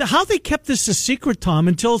 I mean, how they kept this a secret, Tom,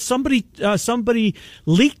 until somebody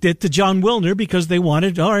leaked it to John Wilner because they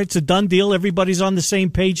wanted, all right, it's a done deal. Everybody's on the same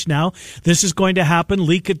page now. This is going to happen.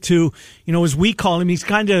 Leak it to, as we call him. He's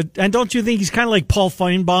kind of, and don't you think he's kind of like Paul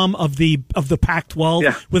Feinbaum of the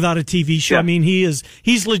Pac-12 without a TV show? Yeah. I mean,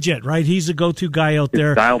 he's legit, right? He's a go-to guy out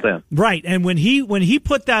there. It's dialed in. Right. And when he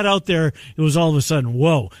put that out there, it was all of a sudden,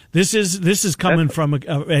 whoa, this is coming from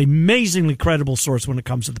an amazingly credible source when it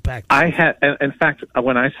comes to the Pac-12. In fact,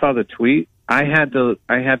 when I saw the tweet, I had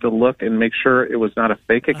to look and make sure it was not a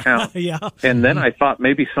fake account. And then I thought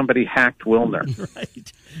maybe somebody hacked Wilner.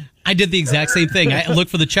 Right. I did the exact same thing. I looked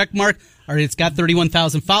for the check mark. All right, it's got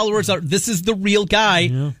 31,000 followers. This is the real guy.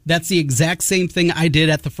 Yeah. That's the exact same thing I did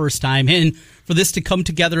at the first time. And for this to come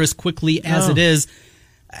together as quickly as it is,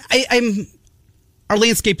 our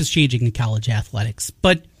landscape is changing in college athletics.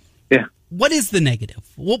 But what is the negative?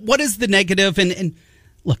 What is the negative? And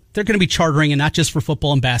look, they're going to be chartering, and not just for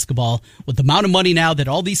football and basketball. With the amount of money now that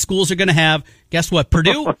all these schools are going to have, guess what?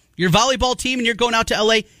 Purdue, your volleyball team, and you're going out to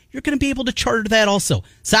L.A., you're going to be able to charter that also.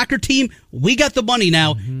 Soccer team, we got the money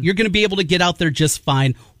now. Mm-hmm. You're going to be able to get out there just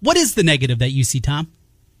fine. What is the negative that you see, Tom?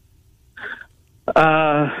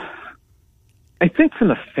 I think from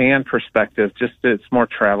the fan perspective, just it's more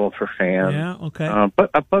travel for fans. Yeah, okay.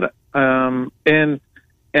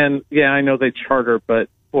 I know they charter, but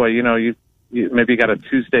boy, you maybe got a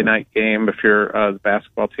Tuesday night game if you're the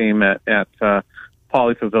basketball team at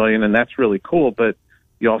Pauley Pavilion, and that's really cool. But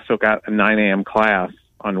you also got a 9 a.m. class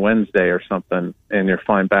on Wednesday or something, and you're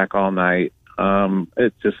flying back all night.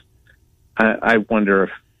 It just, I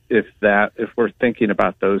wonder if we're thinking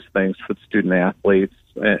about those things for the student athletes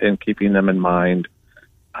and keeping them in mind.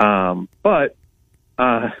 But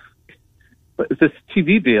this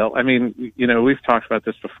TV deal, I mean, we've talked about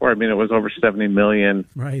this before. I mean, it was over $70 million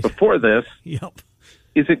before this. Yep.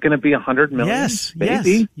 Is it going to be $100 million? Yes.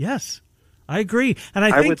 Maybe? Yes. I agree. And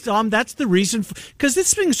I think, Tom, that's the reason, because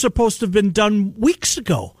this thing's supposed to have been done weeks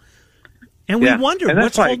ago. And we wondered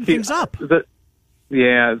what's holding things up. The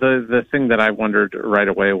thing that I wondered right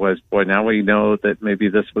away was, boy, now we know that maybe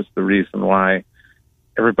this was the reason why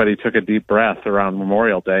everybody took a deep breath around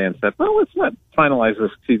Memorial Day and said, well, let's not finalize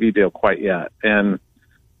this TV deal quite yet. And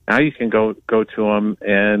now you can go to them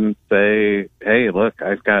and say, hey, look,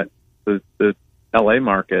 I've got the L.A.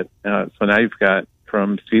 market. So now you've got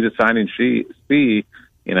from sea to signing sea,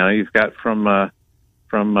 you've got from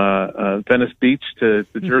Venice Beach to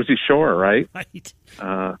the Jersey Shore, right? Right.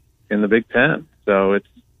 In the Big Ten. So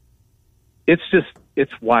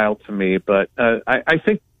it's wild to me. But I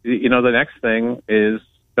think, the next thing is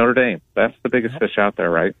Notre Dame. That's the biggest fish out there,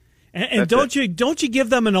 right? And don't you give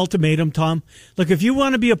them an ultimatum, Tom? Look, if you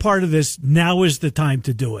want to be a part of this, now is the time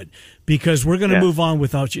to do it, because we're going to move on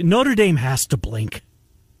without you. Notre Dame has to blink.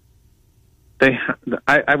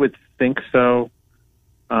 I would think so,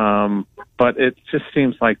 but it just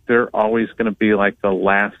seems like they're always going to be like the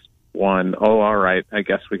last one. Oh, all right, I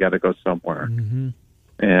guess we got to go somewhere, and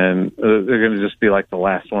they're going to just be like the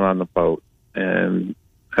last one on the boat, and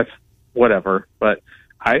that's whatever. But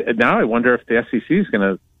I wonder if the SEC is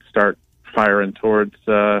going to start firing towards,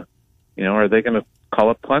 are they going to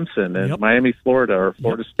call up Clemson and Miami, Florida, or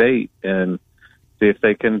Florida State, and see if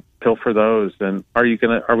they can pilfer those? And are we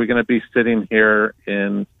going to be sitting here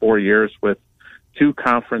in 4 years with two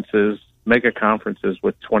mega conferences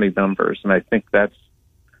with 20 members? And I think that's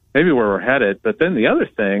maybe where we're headed. But then the other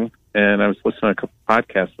thing, and I was listening to a couple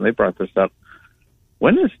podcasts and they brought this up,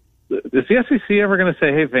 is the SEC ever going to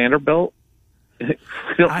say, hey, Vanderbilt, we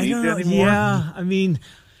don't need you anymore? Yeah, I mean,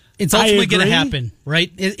 it's ultimately going to happen,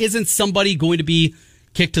 right? Isn't somebody going to be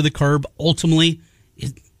kicked to the curb ultimately?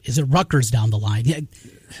 Is it Rutgers down the line?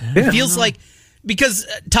 It feels like, because,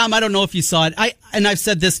 Tom, I don't know if you saw it. I've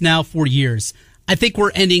said this now for years. I think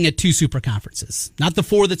we're ending at 2 super conferences. Not the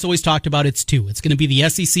 4 that's always talked about. It's 2. It's going to be the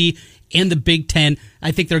SEC and the Big Ten.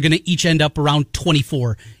 I think they're going to each end up around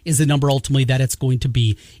 24 is the number ultimately that it's going to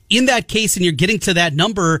be. In that case, and you're getting to that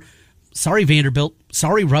number, sorry, Vanderbilt,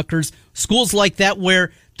 sorry, Rutgers, schools like that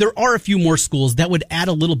where there are a few more schools that would add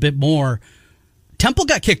a little bit more. Temple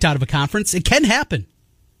got kicked out of a conference. It can happen.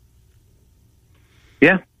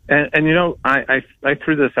 Yeah. And I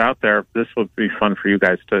threw this out there. This would be fun for you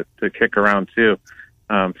guys to kick around too.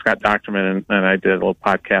 Scott Docterman and I did a little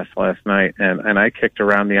podcast last night, and I kicked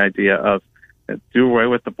around the idea of do away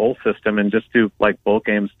with the bowl system and just do like bowl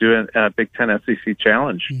games, do a Big Ten SEC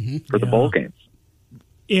challenge for the bowl games.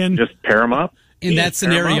 And just pair them up. In that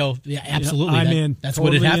scenario, yeah, absolutely. I'm in. That's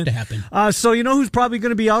totally what would have to happen. So you know who's probably going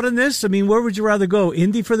to be out in this? I mean, where would you rather go,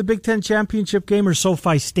 Indy for the Big Ten championship game or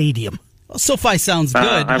SoFi Stadium? Well, SoFi sounds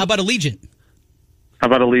good. How about Allegiant? How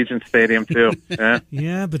about Allegiant Stadium too? Yeah,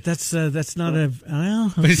 yeah, but that's not a.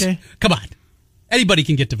 Well, okay. Come on, anybody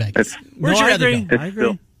can get to Vegas. Where'd you rather go? I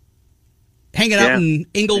agree. Hanging out in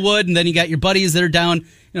Inglewood, and then you got your buddies that are down,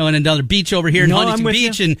 in another beach over here in Huntington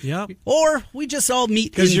Beach, or we just all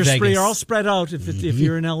meet in Vegas. Because you're all spread out. If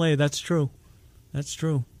you're in LA, that's true. That's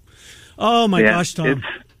true. Oh my gosh, Tom! It's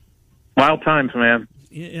wild times, man.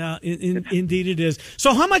 Yeah, indeed it is.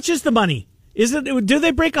 So, how much is the money? Do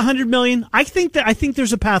they break $100 million? I think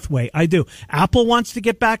there's a pathway. I do. Apple wants to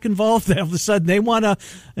get back involved. All of a sudden, they want to.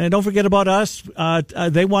 And don't forget about us.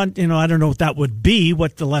 They want. I don't know what that would be.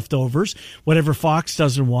 What the leftovers? Whatever Fox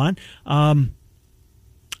doesn't want. $100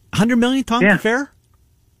 million, Tom. Yeah. Fair?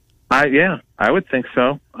 I would think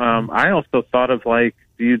so. I also thought of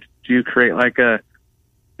do you create like a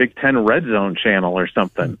Big Ten Red Zone channel or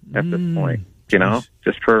something at this point?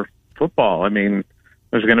 Just for football. I mean,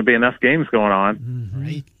 there's going to be enough games going on,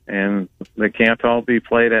 right? And they can't all be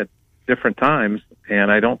played at different times. And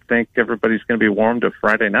I don't think everybody's going to be warm to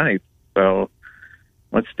Friday night. So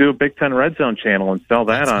let's do a Big Ten Red Zone channel and sell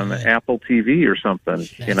that on Apple TV or something.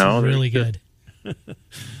 That's really good.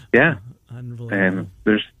 Yeah, unbelievable. And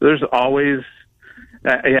there's always.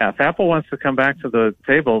 If Apple wants to come back to the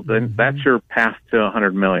table, then that's your path to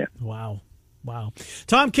 $100 million. Wow.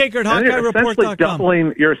 Tom Kakert, HawkeyeReport.com.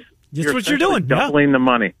 Doubling That's what you're doing. Doubling the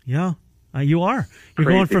money. Yeah. You are. You're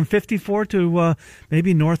Crazy. going from 54 to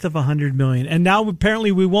maybe north of 100 million. And now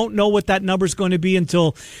apparently we won't know what that number is going to be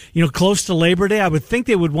until, close to Labor Day. I would think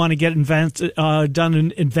they would want to get done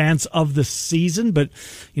in advance of the season, but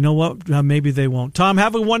you know what? Maybe they won't. Tom,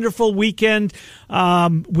 have a wonderful weekend.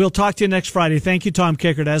 We'll talk to you next Friday. Thank you, Tom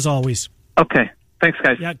Kakert, as always. Okay. Thanks,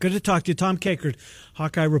 guys. Yeah, good to talk to you. Tom Kakert,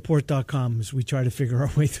 HawkeyeReport.com, as we try to figure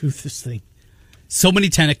our way through this thing. So many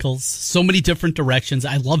tentacles, so many different directions.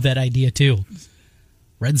 I love that idea, too.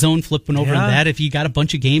 Red zone, flipping over to that. If you got a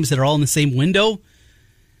bunch of games that are all in the same window.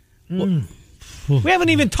 We haven't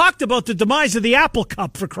even talked about the demise of the Apple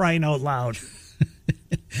Cup, for crying out loud.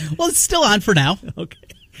 Well, it's still on for now. Okay.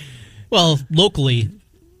 Well, locally,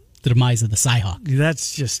 the demise of the Cyhawk.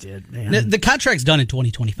 That's just it, man. The contract's done in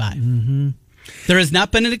 2025. Mm-hmm. There has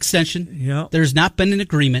not been an extension. Yeah. There's not been an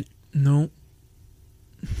agreement. No.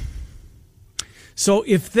 So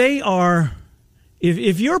if they are,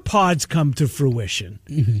 if your pods come to fruition,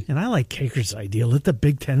 and I like Kaker's idea, let the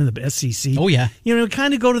Big Ten and the SEC,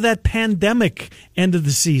 kind of go to that pandemic end of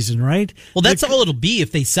the season, right? Well, that's all it'll be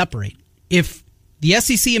if they separate. If the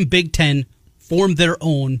SEC and Big Ten form their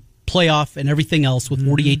own playoff and everything else with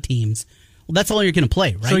 48 teams, well, that's all you're going to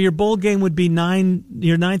play, right? So your bowl game would be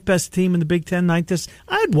your ninth best team in the Big Ten, ninth best.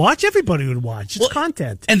 I'd watch. Everybody would watch. It's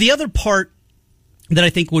content. And the other part that I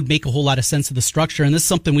think would make a whole lot of sense of the structure, and this is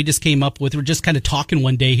something we just came up with, we're just kind of talking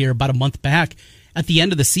one day here about a month back, at the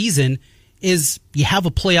end of the season, is you have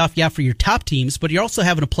a playoff, for your top teams, but you're also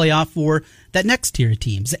having a playoff for that next tier of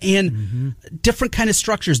teams. And different kind of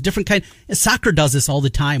structures, soccer does this all the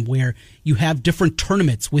time, where you have different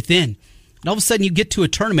tournaments within. And all of a sudden you get to a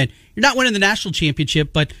tournament, you're not winning the national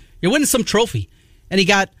championship, but you're winning some trophy. And you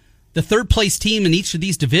got the third place team in each of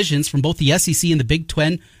these divisions from both the SEC and the Big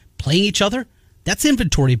Ten playing each other. That's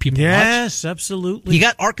inventory people watch. Yes, absolutely. You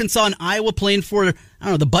got Arkansas and Iowa playing for,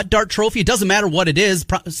 the Butt Dart Trophy. It doesn't matter what it is,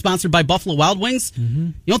 sponsored by Buffalo Wild Wings.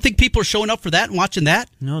 You don't think people are showing up for that and watching that?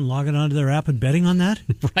 No, and logging onto their app and betting on that?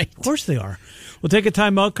 Right. Of course they are. We'll take a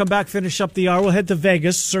time out, come back, finish up the hour. We'll head to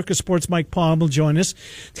Vegas. Circus Sports' Mike Palm will join us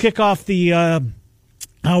to kick off the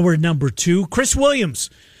hour number 2. Chris Williams,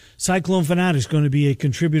 Cyclone Fanatic, is going to be a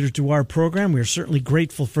contributor to our program. We are certainly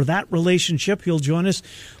grateful for that relationship. He'll join us.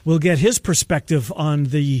 We'll get his perspective on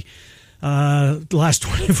the last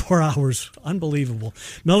 24 hours. Unbelievable.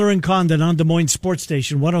 Miller and Condon on Des Moines Sports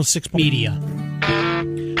Station, 106. Media.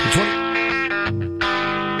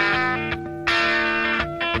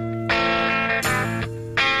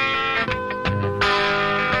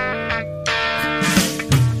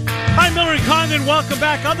 Hi, Miller and Condon. Welcome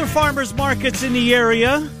back. Other farmers markets in the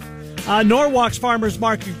area. Norwalk's Farmers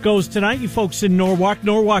Market goes tonight. You folks in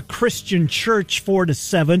Norwalk Christian Church, 4 to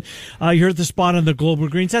 7. You heard the spot on the Global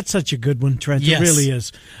Greens. That's such a good one, Trent. Yes. It really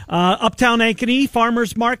is. Uptown Ankeny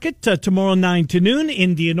Farmers Market tomorrow 9 to noon.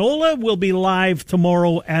 Indianola will be live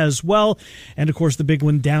tomorrow as well. And, of course, the big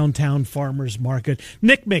one, Downtown Farmers Market.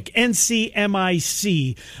 NCMIC,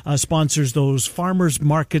 NCMIC, sponsors those Farmers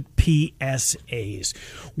Market PSAs.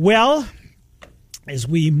 Well, as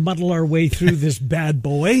we muddle our way through this bad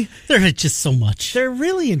boy, There is just so much. there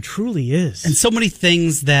really and truly is. And so many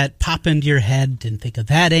things that pop into your head. Didn't think of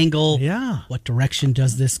that angle. Yeah. What direction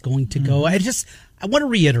does this going to go? I want to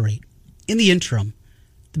reiterate, in the interim,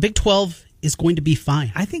 the Big 12 is going to be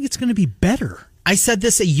fine. I think it's going to be better. I said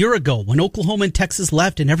this a year ago when Oklahoma and Texas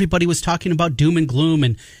left and everybody was talking about doom and gloom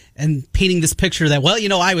and painting this picture that,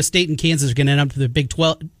 Iowa State and Kansas are going to end up to the Big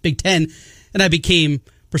 10, and I became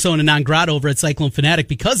persona non grata over at Cyclone Fanatic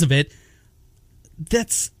because of it.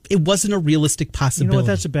 It wasn't a realistic possibility. You know what?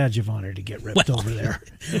 That's a badge of honor to get ripped over there.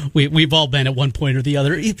 We've all been at one point or the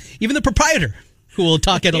other. Even the proprietor, who will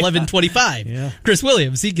talk at 11:25, Yeah. Chris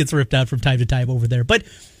Williams, he gets ripped out from time to time over there. But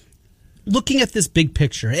looking at this big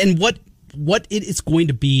picture and what it is going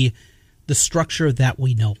to be, the structure that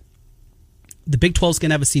we know, the Big 12 is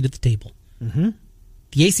going to have a seat at the table. Mm-hmm.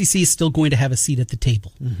 The ACC is still going to have a seat at the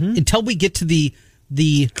table until we get to the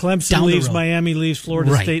Clemson leaves, Miami leaves,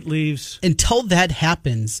 Florida State leaves. Until that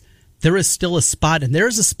happens, there is still a spot, and there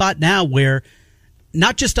is a spot now where,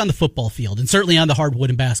 not just on the football field, and certainly on the hardwood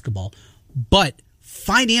and basketball, but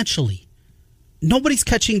financially, nobody's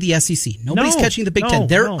catching the SEC. Nobody's catching the Big Ten.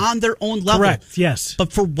 They're on their own level. Correct, yes.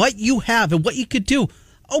 But for what you have and what you could do,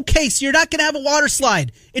 okay, so you're not going to have a water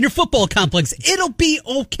slide in your football complex. It'll be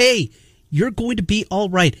okay. You're going to be all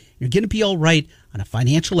right. You're going to be all right on a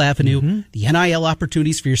financial avenue, the NIL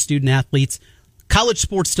opportunities for your student athletes. College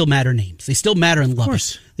sports still matter names. They still matter in Lubbock.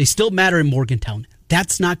 They still matter in Morgantown.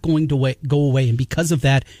 That's not going to go away. And because of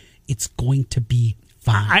that, it's going to be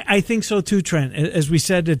fine. I think so too, Trent. As we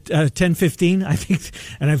said at 10:15, I think,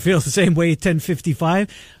 and I feel the same way at 10:55.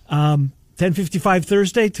 10:55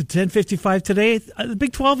 Thursday to 10:55 today. The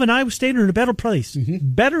Big 12 and Iowa State are in a better place.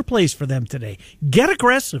 Better place for them today. Get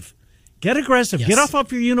aggressive. Get aggressive. Yes. Get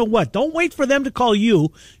off your you-know-what. Don't wait for them to call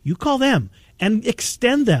you. You call them and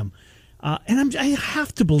extend them. And I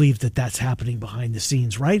have to believe that that's happening behind the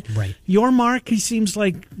scenes, right? Right. Your Mark, he seems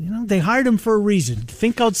like, they hired him for a reason.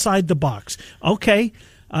 Think outside the box. Okay.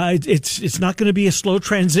 It's not going to be a slow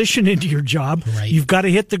transition into your job. Right. You've got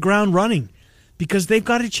to hit the ground running because they've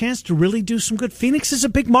got a chance to really do some good. Phoenix is a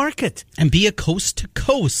big market. And be a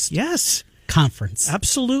coast-to-coast Yes. conference.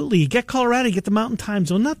 Absolutely. Get Colorado, get the Mountain Time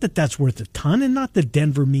Zone. Not that that's worth a ton, and not that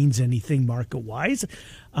Denver means anything market-wise.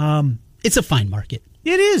 It's a fine market.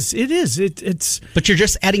 It is. It's. But you're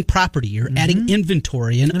just adding property. You're adding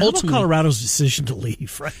inventory. And how about ultimately, Colorado's decision to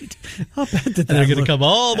leave, right? How bad did that they're going to look? come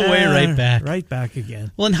all the way right back. Right back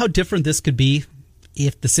again. Well, and how different this could be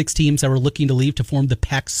if the 6 teams that were looking to leave to form the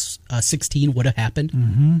Pac-16 would have happened.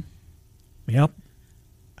 Mm-hmm. Yep.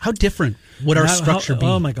 How different would our structure be?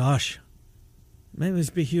 Oh, my gosh. Maybe this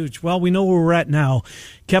be huge. Well, we know where we're at now.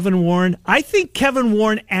 Kevin Warren. I think Kevin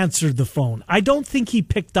Warren answered the phone. I don't think he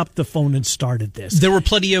picked up the phone and started this. There were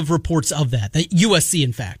plenty of reports of that. That USC,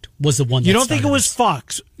 in fact, was the one that You don't think it started was this.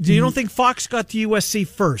 Fox? You don't think Fox got to USC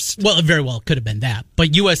first? Well, it very well could have been that.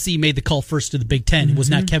 But USC made the call first to the Big Ten. It was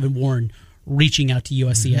not Kevin Warren reaching out to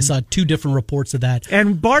USC. I saw 2 different reports of that.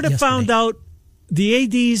 And Barta yesterday. found out, the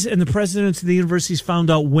ADs and the presidents of the universities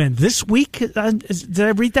found out when? This week? Did I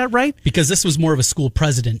read that right? Because this was more of a school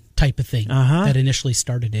president type of thing that initially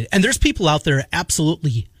started it. And there's people out there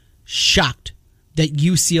absolutely shocked that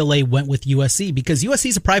UCLA went with USC because USC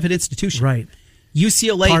is a private institution. Right.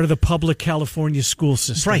 UCLA. Part of the public California school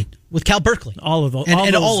system. Right. With Cal Berkeley. All of those.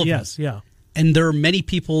 And all all of yes, them. yeah. And there are many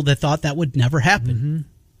people that thought that would never happen.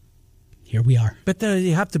 Here we are. But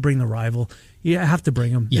you have to bring the rival. You have to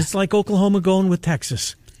bring them. Yeah. It's like Oklahoma going with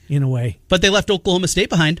Texas, in a way. But they left Oklahoma State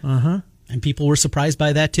behind. Uh-huh. And people were surprised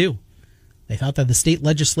by that, too. They thought that the state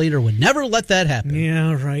legislature would never let that happen.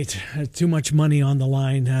 Yeah, right. Too much money on the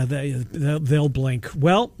line. They'll blink.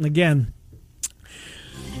 Well, again,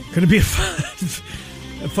 going to be a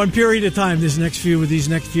fun period of time these next few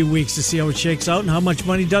weeks to see how it shakes out and how much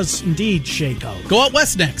money does indeed shake out. Go out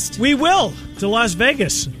west next. We will to Las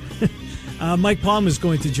Vegas. Mike Palm is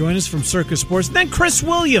going to join us from Circus Sports. Then Chris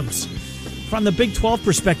Williams from the Big 12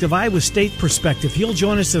 perspective, Iowa State perspective. He'll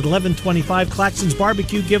join us at 11:25. Claxon's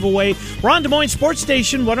Barbecue giveaway. We're on Des Moines Sports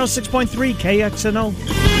Station, 106.3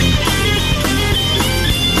 KXNO.